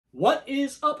What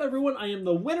is up, everyone? I am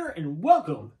the Winner, and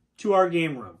welcome to our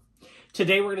game room.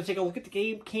 Today, we're going to take a look at the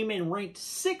game. Came in ranked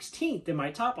 16th in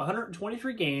my top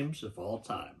 123 games of all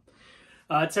time.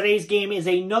 Today's game is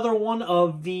another one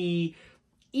of the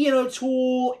Ian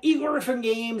O'Toole, Eagle Griffin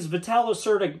Games, Vital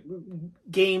Lacerda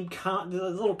game, the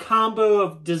little combo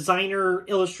of designer,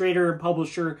 illustrator, and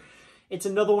publisher. It's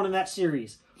another one in that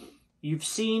series. You've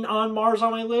seen On Mars on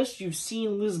my list, you've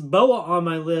seen Lisboa on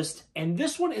my list, and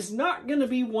this one is not going to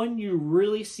be one you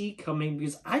really see coming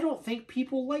because I don't think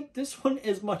people like this one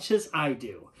as much as I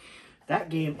do. That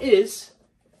game is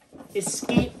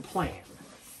Escape Plan.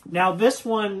 Now this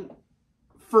one,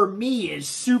 for me, is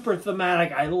super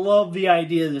thematic. I love the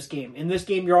idea of this game. In this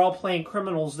game, you're all playing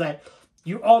criminals that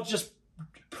you all just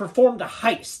performed a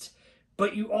heist,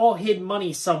 but you all hid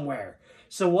money somewhere.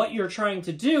 So what you're trying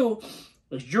to do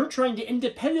is you're trying to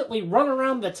independently run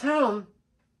around the town,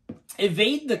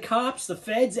 evade the cops, the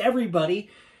feds, everybody,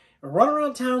 run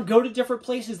around town, go to different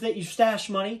places that you stash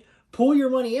money, pull your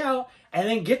money out, and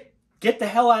then get the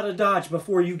hell out of Dodge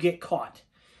before you get caught.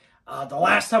 The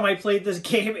last time I played this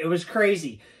game, it was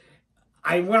crazy.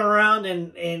 I went around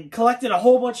and collected a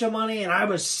whole bunch of money, and I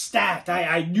was stacked.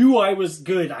 I knew I was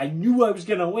good. I knew I was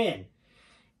going to win.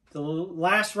 The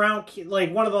last round,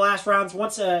 like one of the last rounds,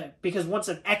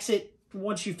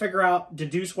 once you figure out,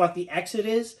 deduce what the exit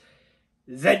is,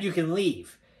 then you can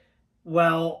leave.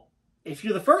 Well, if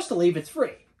you're the first to leave, it's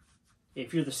free.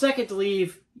 If you're the second to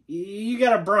leave, you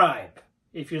got to bribe.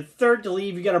 If you're the third to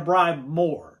leave, you got to bribe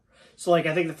more. So, like,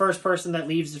 I think the first person that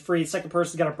leaves is free. The second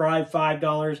person's got to bribe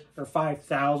 $5 or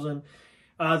 $5,000.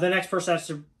 The next person has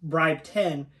to bribe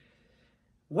 10.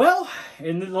 Well,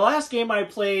 in the last game I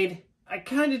played, I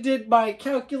kind of did my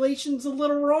calculations a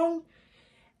little wrong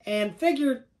and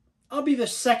figured I'll be the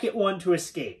second one to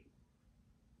escape.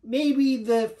 Maybe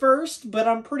the first, but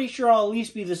I'm pretty sure I'll at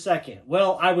least be the second.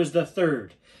 Well, I was the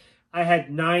third. I had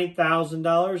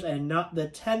 $9,000 and not the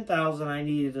 $10,000 I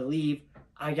needed to leave.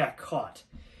 I got caught.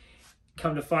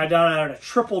 Come to find out, I would have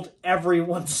tripled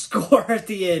everyone's score at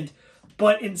the end,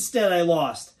 but instead I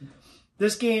lost.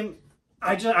 This game,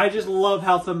 I just love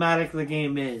how thematic the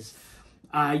game is.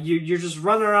 You're just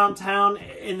running around town,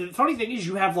 and the funny thing is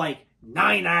you have like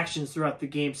 9 actions throughout the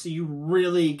game, so you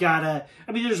really gotta,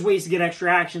 I mean, there's ways to get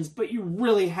extra actions, but you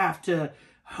really have to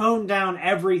hone down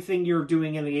everything you're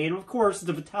doing in the game. Of course, it's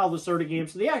a Vital Lacerda game,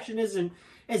 so the action isn't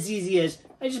as easy as,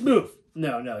 I just move.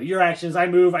 No, your actions, I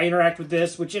move, I interact with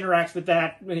this, which interacts with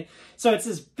that. So it's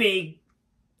this big,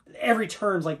 every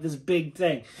turn's like this big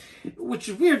thing, which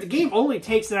is weird. The game only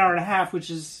takes an hour and a half, which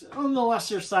is on the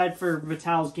lesser side for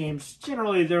Vital's games.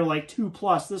 Generally, they're like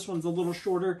 2+. This one's a little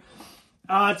shorter.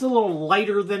 It's a little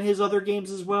lighter than his other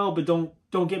games as well, but don't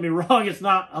get me wrong, it's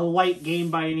not a light game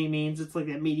by any means. It's like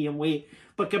that medium weight,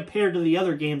 but compared to the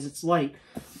other games, it's light.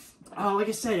 Like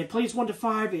I said, it plays 1 to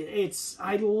 5.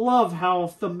 I love how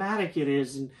thematic it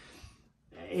is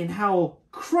and how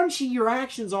crunchy your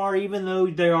actions are, even though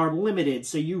they are limited.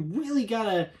 So you really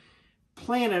gotta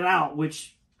plan it out,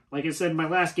 which, like I said in my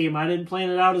last game, I didn't plan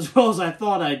it out as well as I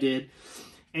thought I did,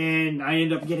 and I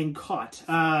ended up getting caught.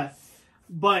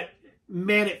 But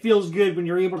man, it feels good when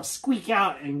you're able to squeak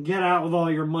out and get out with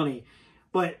all your money.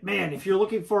 But man, if you're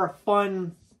looking for a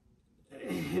fun,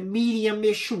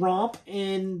 medium-ish romp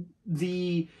in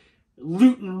the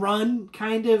loot and run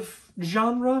kind of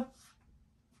genre,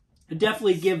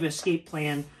 definitely give Escape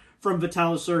Plan from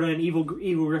Vital Lacerda and Eagle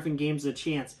Griffin Games a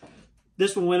chance.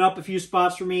 This one went up a few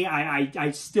spots for me.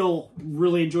 I still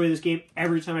really enjoy this game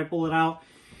every time I pull it out.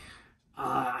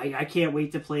 I can't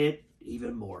wait to play it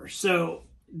even more. So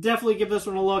definitely give this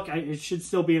one a look. It should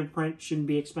still be in print. Shouldn't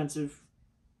be expensive.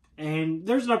 And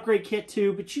there's an upgrade kit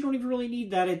too, but you don't even really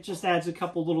need that. It just adds a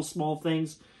couple little small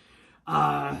things.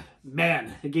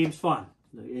 Man, the game's fun.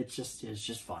 It's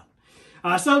just fun. So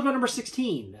that's my number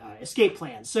 16, Escape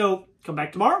Plan. So come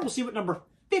back tomorrow. We'll see what number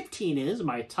 15 is in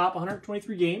my top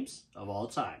 123 games of all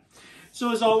time.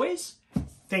 So as always,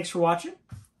 thanks for watching.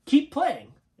 Keep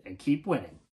playing and keep winning.